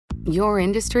Your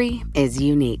industry is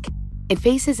unique. It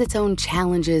faces its own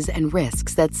challenges and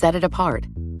risks that set it apart.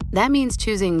 That means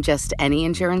choosing just any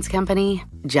insurance company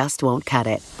just won't cut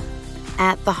it.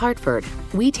 At The Hartford,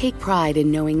 we take pride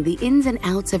in knowing the ins and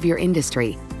outs of your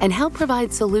industry and help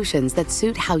provide solutions that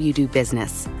suit how you do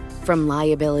business. From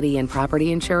liability and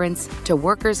property insurance to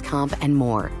workers' comp and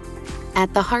more.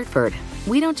 At The Hartford,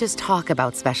 we don't just talk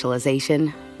about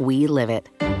specialization, we live it.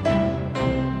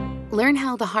 Learn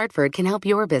how The Hartford can help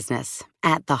your business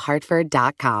at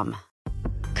thehartford.com.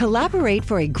 Collaborate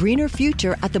for a greener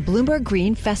future at the Bloomberg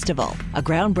Green Festival, a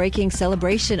groundbreaking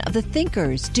celebration of the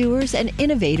thinkers, doers, and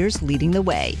innovators leading the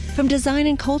way. From design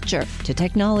and culture to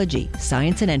technology,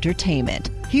 science, and entertainment.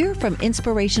 Hear from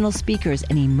inspirational speakers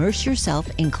and immerse yourself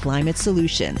in climate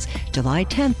solutions. July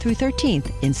 10th through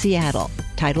 13th in Seattle.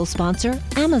 Title sponsor,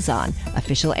 Amazon.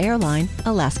 Official airline,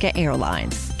 Alaska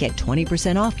Airlines. Get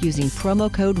 20% off using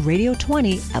promo code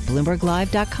Radio20 at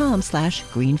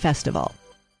BloombergLive.com/greenfestival.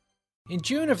 In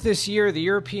June of this year, the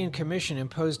European Commission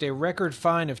imposed a record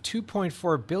fine of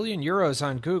 2.4 billion euros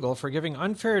on Google for giving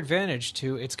unfair advantage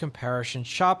to its comparison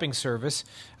shopping service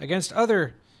against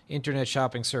other internet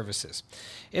shopping services.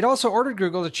 It also ordered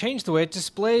Google to change the way it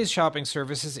displays shopping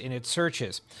services in its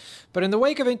searches. But in the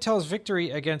wake of Intel's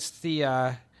victory against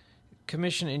the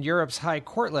Commission in Europe's High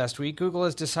Court last week, Google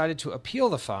has decided to appeal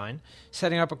the fine,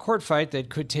 setting up a court fight that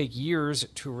could take years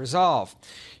to resolve.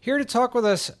 Here to talk with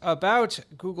us about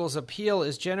Google's appeal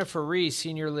is Jennifer Rie,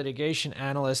 Senior Litigation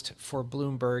Analyst for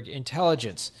Bloomberg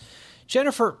Intelligence.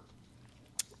 Jennifer,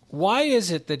 why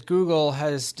is it that Google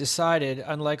has decided,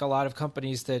 unlike a lot of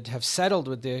companies that have settled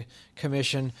with the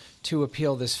Commission, to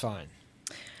appeal this fine?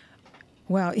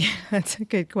 Well, yeah, that's a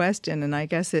good question. And I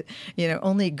guess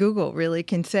only Google really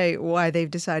can say why they've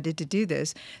decided to do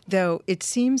this. Though it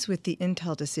seems with the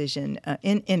Intel decision,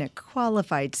 in a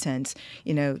qualified sense,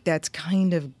 that's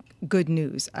kind of good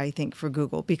news, I think, for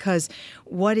Google, because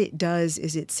what it does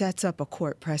is it sets up a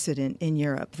court precedent in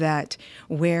Europe that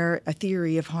where a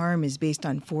theory of harm is based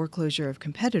on foreclosure of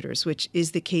competitors, which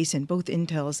is the case in both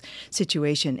Intel's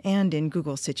situation and in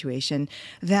Google's situation,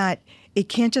 that it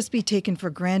can't just be taken for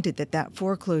granted that that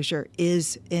foreclosure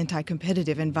is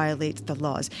anti-competitive and violates the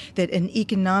laws, that an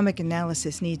economic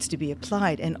analysis needs to be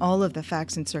applied and all of the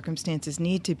facts and circumstances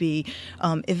need to be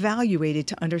evaluated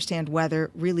to understand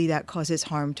whether really that causes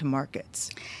harm to markets.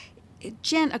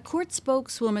 Jen, a court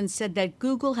spokeswoman said that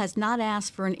Google has not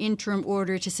asked for an interim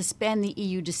order to suspend the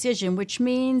EU decision, which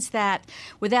means that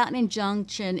without an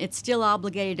injunction, it's still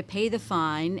obligated to pay the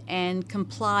fine and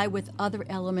comply with other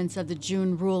elements of the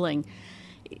June ruling.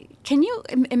 Can you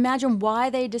imagine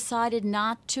why they decided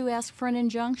not to ask for an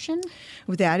injunction?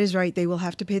 Well, that is right. They will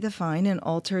have to pay the fine and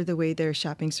alter the way their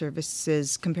shopping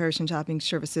services, comparison shopping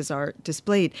services, are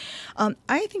displayed.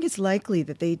 I think it's likely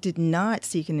that they did not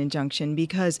seek an injunction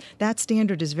because that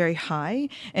standard is very high,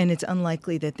 and it's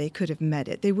unlikely that they could have met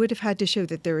it. They would have had to show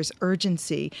that there is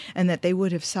urgency and that they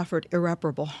would have suffered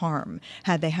irreparable harm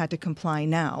had they had to comply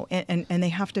now. And they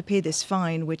have to pay this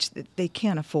fine, which they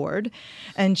can't afford,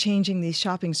 and changing these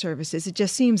shopping services. It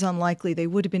just seems unlikely they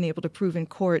would have been able to prove in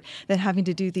court that having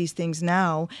to do these things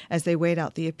now as they wait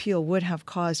out the appeal would have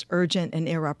caused urgent and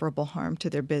irreparable harm to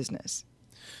their business.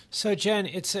 So, Jen,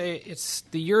 it's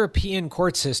the European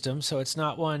court system, so it's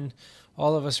not one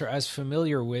all of us are as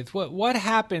familiar with. What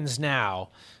happens now,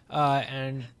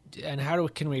 and how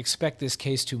can we expect this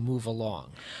case to move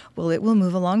along? Well, it will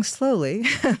move along slowly.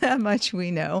 That much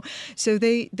we know. So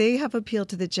they have appealed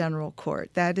to the general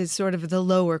court. That is sort of the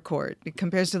lower court. It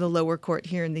compares to the lower court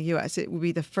here in the U.S. It would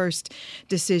be the first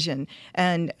decision.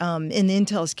 And in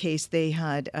Intel's case, they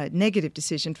had a negative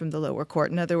decision from the lower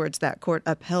court. In other words, that court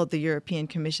upheld the European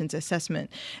Commission's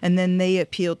assessment. And then they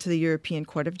appealed to the European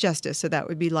Court of Justice. So that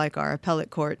would be like our appellate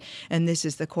court. And this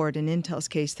is the court in Intel's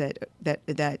case that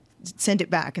sent it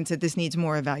back and said this needs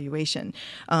more evaluation.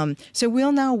 So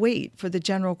we'll now wait for the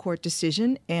general court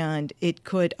decision, and it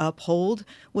could uphold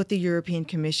what the European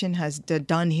Commission has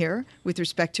done here with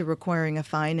respect to requiring a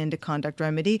fine and a conduct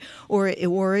remedy, or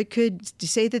it could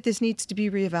say that this needs to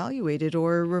be reevaluated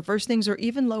or reverse things or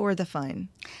even lower the fine.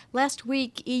 Last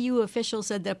week, EU officials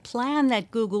said the plan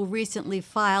that Google recently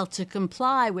filed to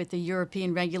comply with the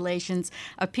European regulations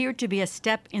appeared to be a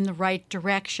step in the right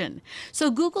direction. So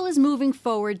Google is moving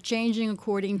forward, changing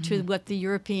according to what the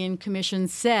European Commission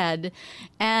said,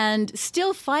 and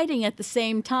still fighting at the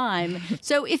same time.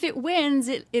 So if it wins,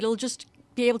 it'll just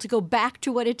be able to go back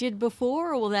to what it did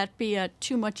before, or will that be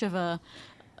too much of a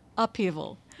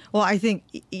upheaval? Well, I think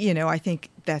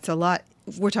that's a lot.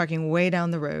 we're talking way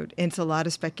down the road. It's a lot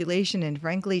of speculation, and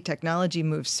frankly, technology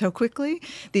moves so quickly.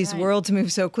 These worlds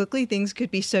move so quickly. Things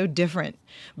could be so different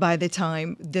by the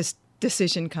time this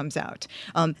decision comes out.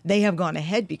 They have gone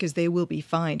ahead because they will be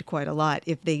fined quite a lot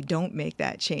if they don't make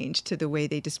that change to the way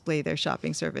they display their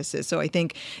shopping services. So I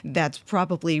think that's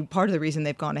probably part of the reason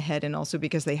they've gone ahead, and also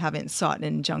because they haven't sought an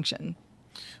injunction.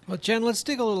 Well, Jen, let's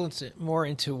dig a little more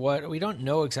into what we don't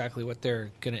know exactly what they're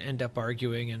going to end up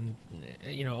arguing, and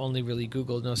only really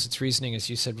Google knows its reasoning, as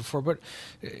you said before. But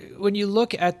when you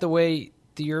look at the way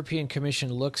the European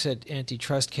Commission looks at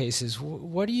antitrust cases,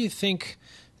 what do you think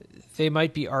they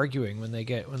might be arguing when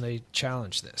they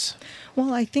challenge this?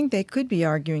 Well, I think they could be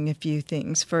arguing a few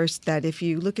things. First, that if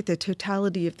you look at the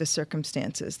totality of the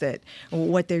circumstances, that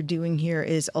what they're doing here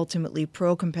is ultimately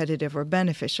pro-competitive or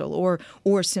beneficial,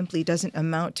 or simply doesn't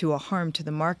amount to a harm to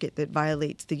the market that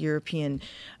violates the European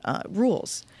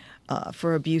rules.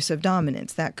 For abuse of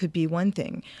dominance. That could be one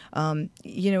thing.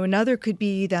 Another could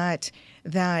be that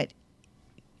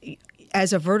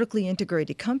as a vertically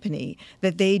integrated company,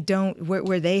 that they don't,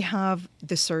 where they have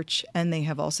the search and they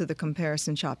have also the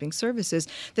comparison shopping services,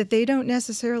 that they don't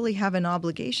necessarily have an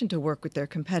obligation to work with their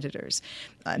competitors,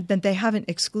 that they haven't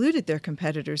excluded their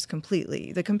competitors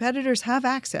completely. The competitors have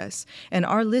access and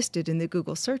are listed in the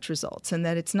Google search results, and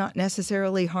that it's not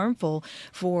necessarily harmful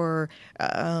for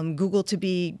Google to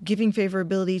be giving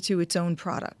favorability to its own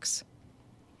products.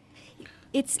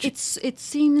 It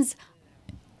seems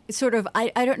sort of,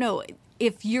 I don't know,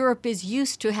 if Europe is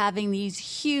used to having these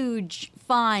huge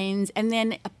fines and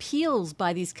then appeals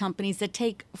by these companies that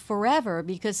take forever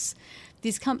because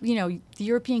these the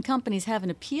European companies haven't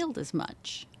appealed as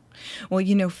much.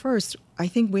 Well, first, I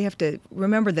think we have to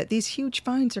remember that these huge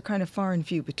fines are kind of far and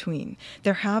few between.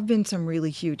 There have been some really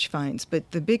huge fines,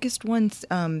 but the biggest ones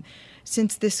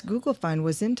since this Google fine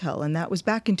was Intel, and that was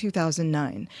back in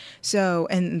 2009.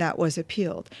 And that was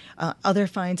appealed. Other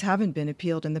fines haven't been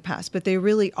appealed in the past, but they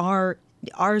really are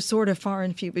sort of far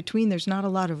and few between. There's not a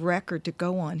lot of record to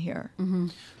go on here. Mm-hmm.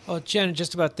 Well, Jen, in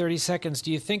just about 30 seconds,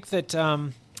 do you think that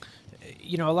a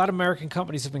lot of American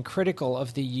companies have been critical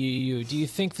of the EU? Do you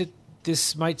think that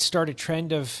this might start a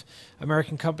trend of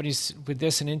American companies with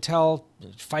this and Intel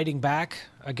fighting back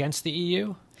against the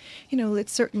EU? It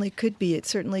certainly could be. It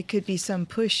certainly could be some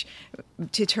push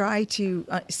to try to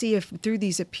see if through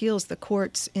these appeals the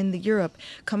courts in Europe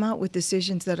come out with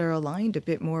decisions that are aligned a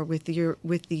bit more with the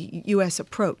U.S.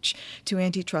 approach to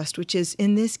antitrust, which is,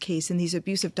 in this case, in these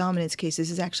abuse of dominance cases,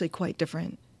 is actually quite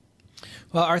different.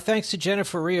 Well, our thanks to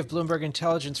Jennifer Rie of Bloomberg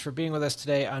Intelligence for being with us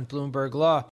today on Bloomberg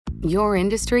Law. Your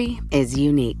industry is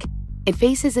unique. It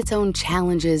faces its own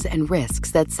challenges and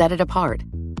risks that set it apart.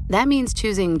 That means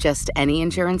choosing just any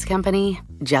insurance company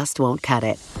just won't cut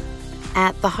it.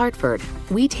 At The Hartford,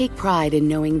 we take pride in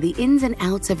knowing the ins and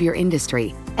outs of your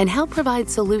industry and help provide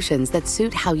solutions that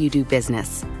suit how you do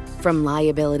business. From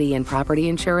liability and property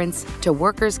insurance to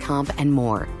workers' comp and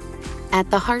more. At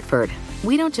The Hartford,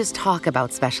 we don't just talk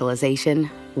about specialization,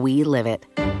 we live it.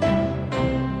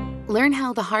 Learn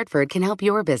how The Hartford can help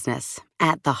your business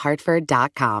at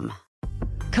thehartford.com.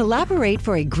 Collaborate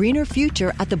for a greener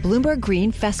future at the Bloomberg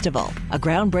Green Festival, a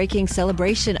groundbreaking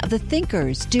celebration of the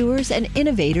thinkers, doers, and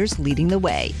innovators leading the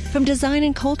way. From design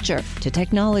and culture to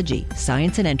technology,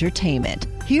 science, and entertainment.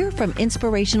 Hear from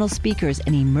inspirational speakers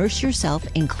and immerse yourself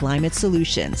in climate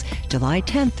solutions. July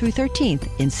 10th through 13th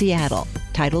in Seattle.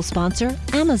 Title sponsor,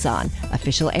 Amazon.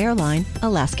 Official airline,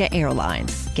 Alaska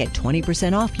Airlines. Get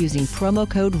 20% off using promo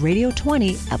code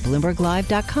radio20 at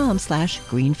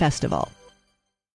BloombergLive.com/Green Festival.